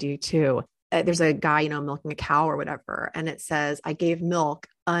work that I do too. There's a guy, you know, milking a cow or whatever. And it says, I gave milk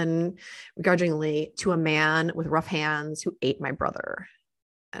ungrudgingly to a man with rough hands who ate my brother.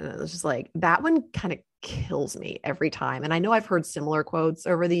 And it was just like, that one kind of kills me every time. And I know I've heard similar quotes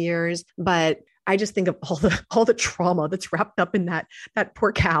over the years, but I just think of all the trauma that's wrapped up in that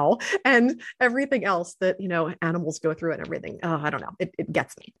poor cow and everything else that, you know, animals go through and everything. Oh, I don't know. It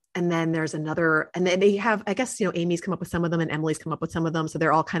gets me. And then there's another, and they have, I guess, you know, Amy's come up with some of them and Emily's come up with some of them. So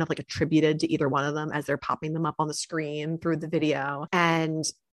they're all kind of like attributed to either one of them as they're popping them up on the screen through the video. And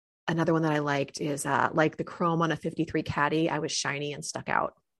another one that I liked is like the chrome on a 53 Caddy. I was shiny and stuck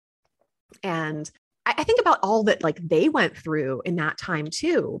out. And I think about all that like they went through in that time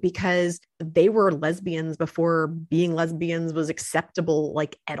too, because they were lesbians before being lesbians was acceptable,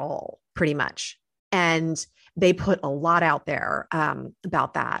 like at all, pretty much. And they put a lot out there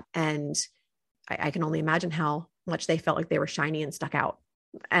about that. And I can only imagine how much they felt like they were shiny and stuck out.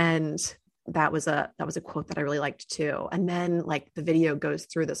 And that was a quote that I really liked too. And then like the video goes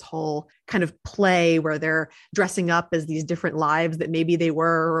through this whole kind of play where they're dressing up as these different lives that maybe they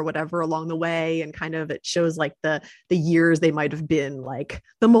were or whatever along the way. And kind of, it shows like the years they might've been, like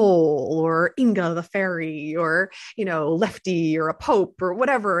the mole or Inga, the fairy, or, you know, Lefty or a pope or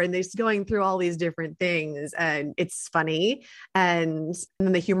whatever. And they're just going through all these different things, and it's funny. And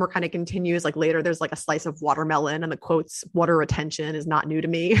then the humor kind of continues. Like later there's like a slice of watermelon and the quotes, water retention is not new to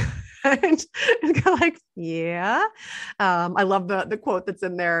me. And kind of like, yeah. I love the quote that's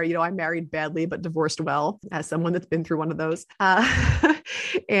in there, you know, I married badly, but divorced well, as someone that's been through one of those.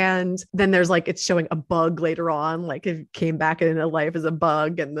 And then there's like, it's showing a bug later on, like it came back into life as a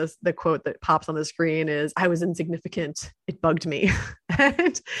bug. And the quote that pops on the screen is, I was insignificant. It bugged me.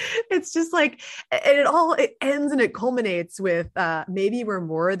 And it's just like, and it ends and it culminates with maybe we're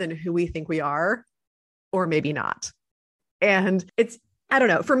more than who we think we are, or maybe not. And it's, I don't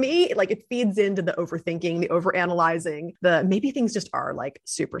know. For me, like it feeds into the overthinking, the overanalyzing, the maybe things just are like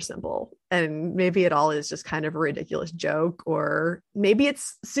super simple, and maybe it all is just kind of a ridiculous joke, or maybe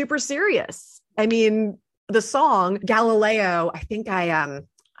it's super serious. I mean, the song Galileo, I think I'm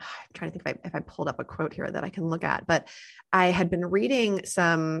trying to think if I pulled up a quote here that I can look at, but I had been reading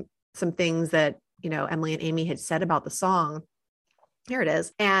some things that, you know, Emily and Amy had said about the song. Here it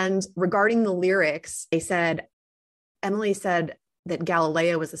is. And regarding the lyrics, Emily said, that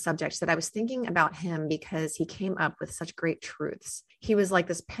Galileo was the subject, that I was thinking about him because he came up with such great truths. He was like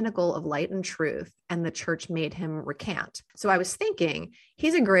this pinnacle of light and truth, and the church made him recant. So I was thinking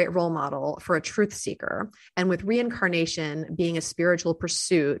he's a great role model for a truth seeker. And with reincarnation being a spiritual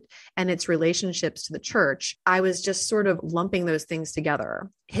pursuit and its relationships to the church, I was just sort of lumping those things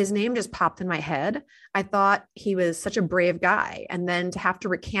together. His name just popped in my head. I thought he was such a brave guy. And then to have to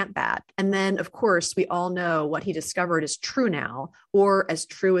recant that. And then, of course, we all know what he discovered is true now, or as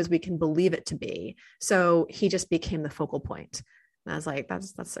true as we can believe it to be. So he just became the focal point. And I was like,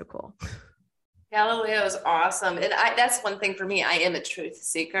 that's so cool. Galileo is awesome. And that's one thing for me. I am a truth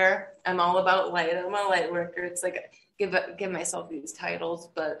seeker. I'm all about light. I'm a light worker. It's like give myself these titles,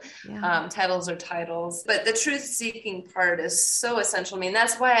 but titles are titles. But the truth seeking part is so essential. I mean,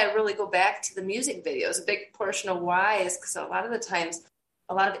 that's why I really go back to the music videos. A big portion of why is because a lot of the times,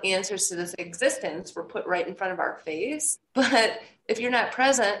 a lot of answers to this existence were put right in front of our face. But if you're not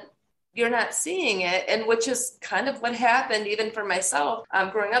present, you're not seeing it, and which is kind of what happened even for myself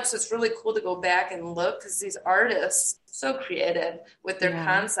growing up. So it's really cool to go back and look because these artists so creative with their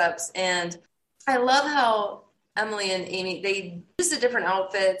concepts. And I love how Emily and Amy, they used the different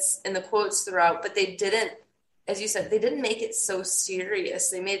outfits and the quotes throughout, but they didn't, as you said, they didn't make it so serious.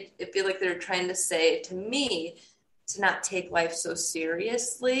 They made it feel like they were trying to say to me to not take life so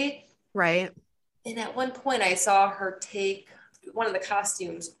seriously. Right. And at one point I saw her take one of the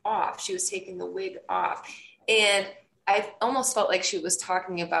costumes off. She was taking the wig off. And I almost felt like she was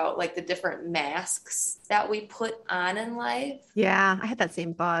talking about like the different masks that we put on in life. Yeah, I had that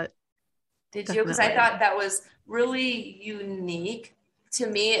same thought. Did you? Because I thought that was really unique to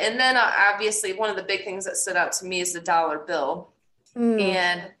me. And then obviously one of the big things that stood out to me is the dollar bill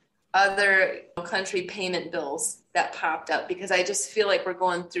and other country payment bills that popped up, because I just feel like we're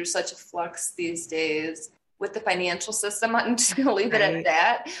going through such a flux these days with the financial system. I'm just going to leave it at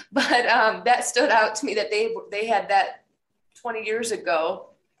that. But that stood out to me that they had that 20 years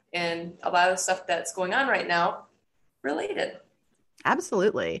ago, and a lot of the stuff that's going on right now related.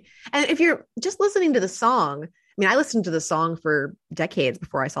 Absolutely. And if you're just listening to the song, I mean, I listened to the song for decades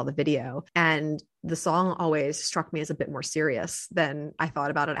before I saw the video, and the song always struck me as a bit more serious than I thought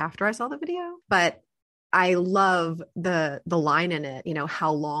about it after I saw the video. But I love the line in it, you know,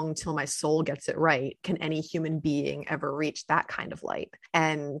 how long till my soul gets it right? Can any human being ever reach that kind of light?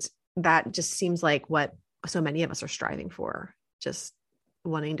 And that just seems like what so many of us are striving for, just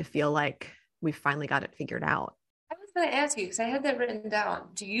wanting to feel like we've finally got it figured out. I was going to ask you, because I had that written down.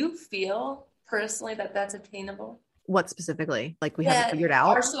 Do you feel personally that that's attainable? What specifically? Like we have it figured out?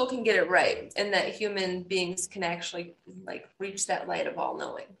 Our soul can get it right, and that human beings can actually like reach that light of all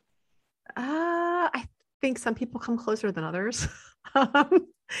knowing. I think some people come closer than others. I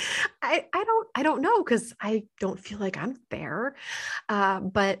don't know, because I don't feel like I'm there.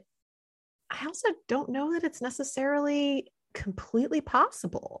 But I also don't know that it's necessarily completely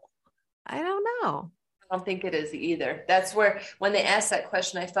possible. I don't know. I don't think it is either. That's where, when they asked that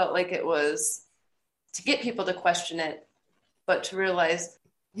question, I felt like it was to get people to question it, but to realize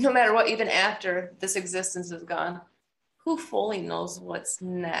no matter what, even after this existence is gone, who fully knows what's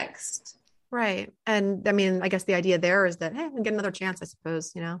next? Right. And I mean, I guess the idea there is that, hey, I can get another chance, I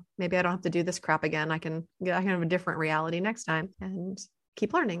suppose, you know, maybe I don't have to do this crap again. I can have a different reality next time, and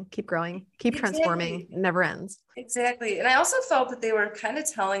keep learning, keep growing, keep transforming. It never ends. Exactly. And I also felt that they were kind of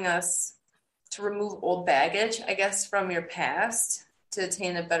telling us to remove old baggage, I guess, from your past to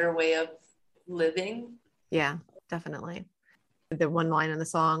attain a better way of living. Yeah, definitely. The one line in the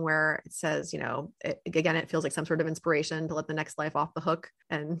song where it says, you know, it feels like some sort of inspiration to let the next life off the hook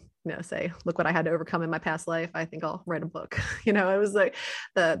and, you know, say, look what I had to overcome in my past life. I think I'll write a book. You know, it was like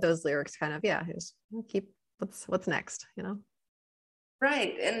those lyrics kind of, just keep what's next, you know?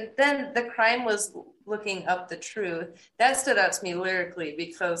 Right. And then the crime was looking up the truth. That stood out to me lyrically,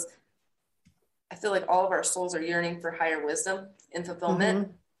 because I feel like all of our souls are yearning for higher wisdom and fulfillment.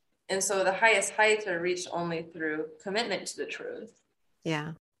 Mm-hmm. And so the highest heights are reached only through commitment to the truth.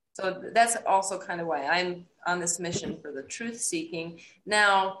 Yeah. So that's also kind of why I'm on this mission for the truth seeking.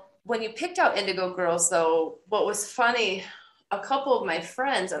 Now, when you picked out Indigo Girls, though, what was funny, a couple of my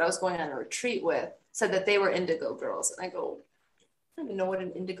friends that I was going on a retreat with said that they were Indigo Girls. And I go, I don't even know what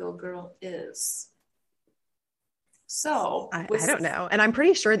an Indigo Girl is. So I don't know. And I'm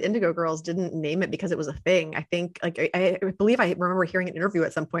pretty sure the Indigo Girls didn't name it because it was a thing. I think I believe I remember hearing an interview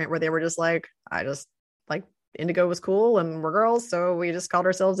at some point where they were just like, I just like Indigo was cool and we're girls. So we just called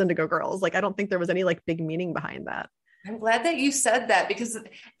ourselves Indigo Girls. Like, I don't think there was any like big meaning behind that. I'm glad that you said that, because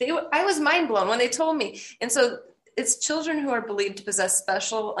I was mind blown when they told me. And so it's children who are believed to possess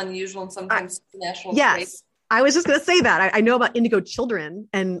special, unusual, and sometimes supernatural traits. I was just going to say that. I know about indigo children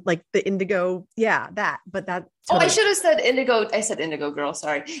and like the indigo, but that. Totally. I should have said indigo. I said indigo girl,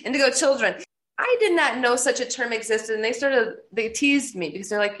 sorry. Indigo children. I did not know such a term existed. And they teased me because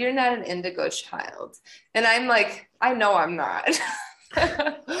they're like, you're not an indigo child. And I'm like, I know I'm not.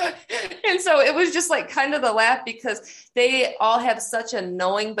 And so it was just like kind of the laugh because they all have such a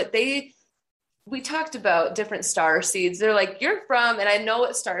knowing, but we talked about different star seeds. They're like, you're from, and I know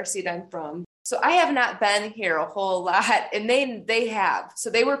what star seed I'm from. So I have not been here a whole lot, and they have. So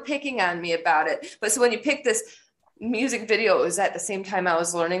they were picking on me about it. But so when you pick this music video, it was at the same time I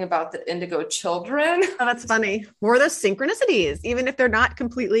was learning about the indigo children. Oh, that's funny. More of those synchronicities, even if they're not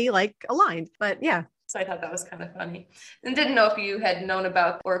completely like aligned. But yeah. So I thought that was kind of funny, and didn't know if you had known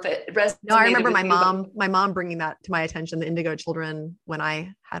about or if it resonated. No, I remember my mom bringing that to my attention, the indigo children, when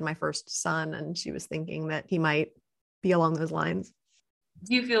I had my first son, and she was thinking that he might be along those lines.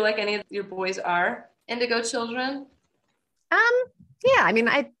 Do you feel like any of your boys are indigo children? Yeah. I mean,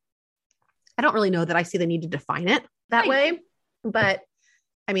 I don't really know that I see the need to define it that way, but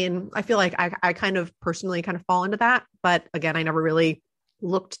I mean, I feel like I kind of personally kind of fall into that, but again, I never really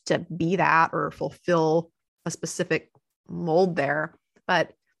looked to be that or fulfill a specific mold there.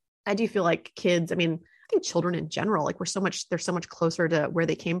 But I do feel like kids, I mean, I think children in general, like they're so much closer to where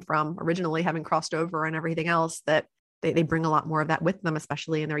they came from originally, having crossed over and everything else, that they bring a lot more of that with them,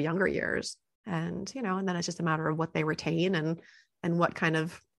 especially in their younger years. And, and then it's just a matter of what they retain and what kind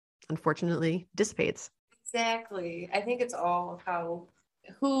of unfortunately dissipates. Exactly. I think it's all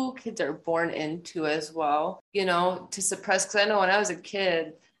who kids are born into as well, to suppress. Because I know when I was a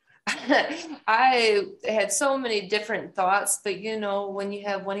kid, I had so many different thoughts, but when you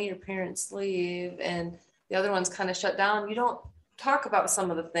have one of your parents leave and the other one's kind of shut down, you don't talk about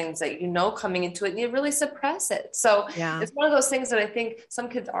some of the things that coming into it, and you really suppress it. So It's one of those things that I think some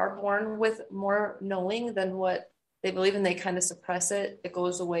kids are born with more knowing than what they believe, and they kind of suppress it. It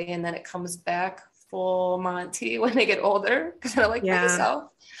goes away and then it comes back full Monty when they get older, because they're like myself.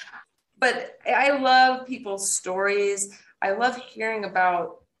 But I love people's stories. I love hearing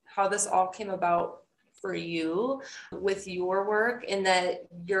about how this all came about for you with your work, and that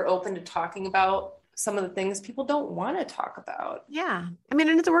you're open to talking about some of the things people don't want to talk about. Yeah. I mean,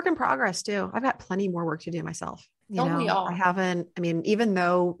 and it's a work in progress too. I've got plenty more work to do myself. Don't we all? Even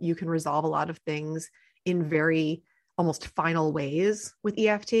though you can resolve a lot of things in very almost final ways with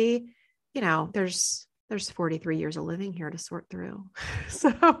EFT, there's 43 years of living here to sort through.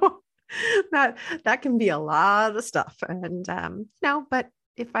 So that can be a lot of stuff. And, but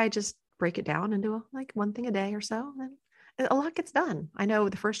if I just break it down into like one thing a day or so, then a lot gets done. I know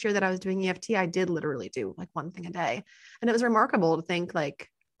the first year that I was doing EFT, I did literally do like one thing a day. And it was remarkable to think like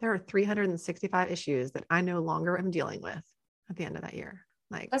there are 365 issues that I no longer am dealing with at the end of that year.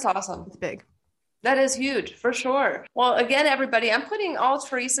 Like, that's awesome. It's big. That is huge for sure. Well, again, everybody, I'm putting all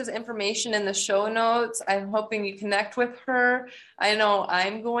Theresa's information in the show notes. I'm hoping you connect with her. I know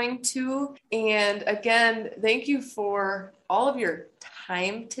I'm going to. And again, thank you for all of your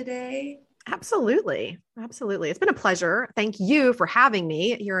time today. Absolutely. It's been a pleasure. Thank you for having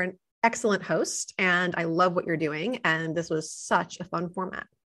me. You're an excellent host and I love what you're doing. And this was such a fun format.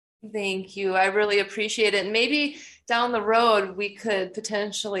 Thank you. I really appreciate it. And maybe down the road, we could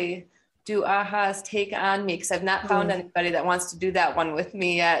potentially do Aha's Take on Me, because I've not found anybody that wants to do that one with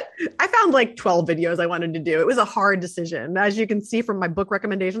me yet. I found like 12 videos I wanted to do. It was a hard decision. As you can see from my book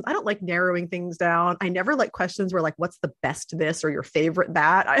recommendations, I don't like narrowing things down. I never like questions where like, what's the best this or your favorite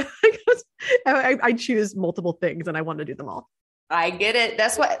that? I choose multiple things and I want to do them all. I get it.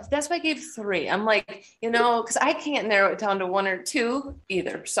 That's why I gave 3. I'm like, because I can't narrow it down to 1 or 2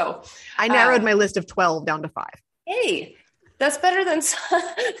 either. So I narrowed my list of 12 down to 5. Hey, that's better than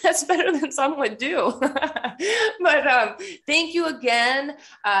some would do. But thank you again.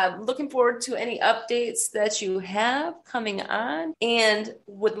 Looking forward to any updates that you have coming on, and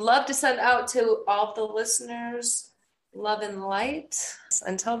would love to send out to all the listeners love and light.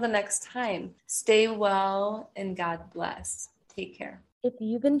 Until the next time, stay well and God bless. Take care. If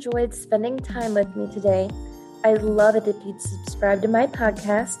you've enjoyed spending time with me today, I'd love it if you'd subscribe to my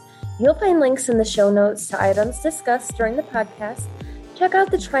podcast. You'll find links in the show notes to items discussed during the podcast. Check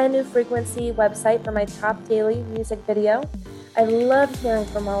out the Try a New Frequency website for my top daily music video. I love hearing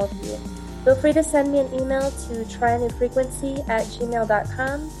from all of you. Feel free to send me an email to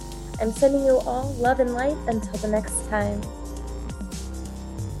tryanewfrequency@gmail.com. I'm sending you all love and light until the next time.